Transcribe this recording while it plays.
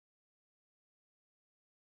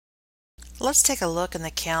Let's take a look in the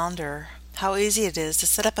calendar how easy it is to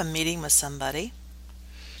set up a meeting with somebody.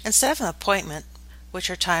 Instead of an appointment, which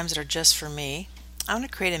are times that are just for me, I'm going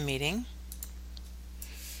to create a meeting.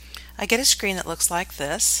 I get a screen that looks like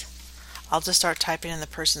this. I'll just start typing in the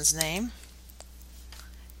person's name.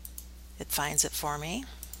 It finds it for me.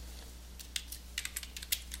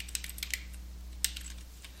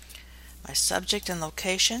 My subject and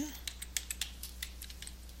location.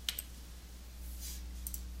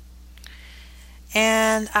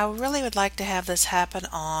 And I really would like to have this happen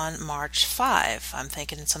on March 5. I'm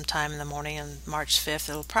thinking sometime in the morning on March 5th.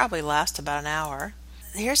 It'll probably last about an hour.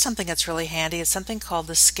 Here's something that's really handy. It's something called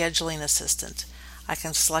the Scheduling Assistant. I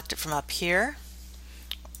can select it from up here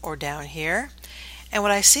or down here. And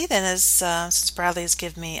what I see then is, since Bradley has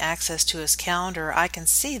given me access to his calendar, I can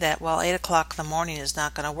see that, 8 o'clock in the morning is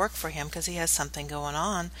not going to work for him because he has something going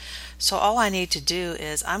on. So all I need to do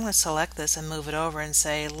is I'm going to select this and move it over and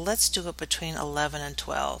say, let's do it between 11 and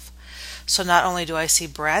 12. So not only do I see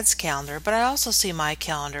Brad's calendar, but I also see my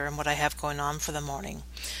calendar and what I have going on for the morning.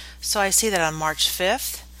 So I see that on March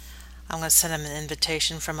 5th, I'm going to send him an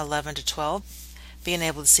invitation from 11 to 12. Being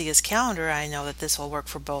able to see his calendar, I know that this will work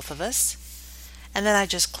for both of us. And then I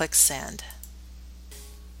just click send.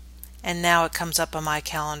 And now it comes up on my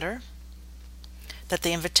calendar that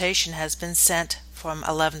the invitation has been sent from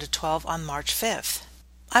 11 to 12 on March 5th.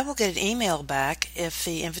 I will get an email back if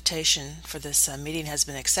the invitation for this meeting has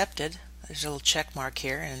been accepted. There's a little check mark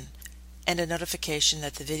here and a notification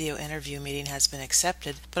that the video interview meeting has been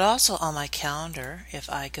accepted. But also on my calendar, if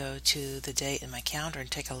I go to the date in my calendar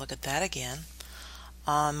and take a look at that again,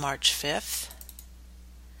 on March 5th,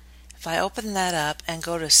 if I open that up and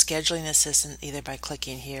go to Scheduling Assistant either by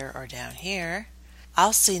clicking here or down here,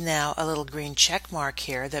 I'll see now a little green check mark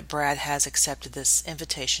here that Brad has accepted this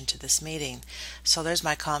invitation to this meeting. So there's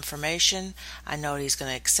my confirmation. I know what he's going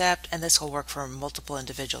to accept, and this will work for multiple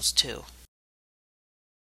individuals too.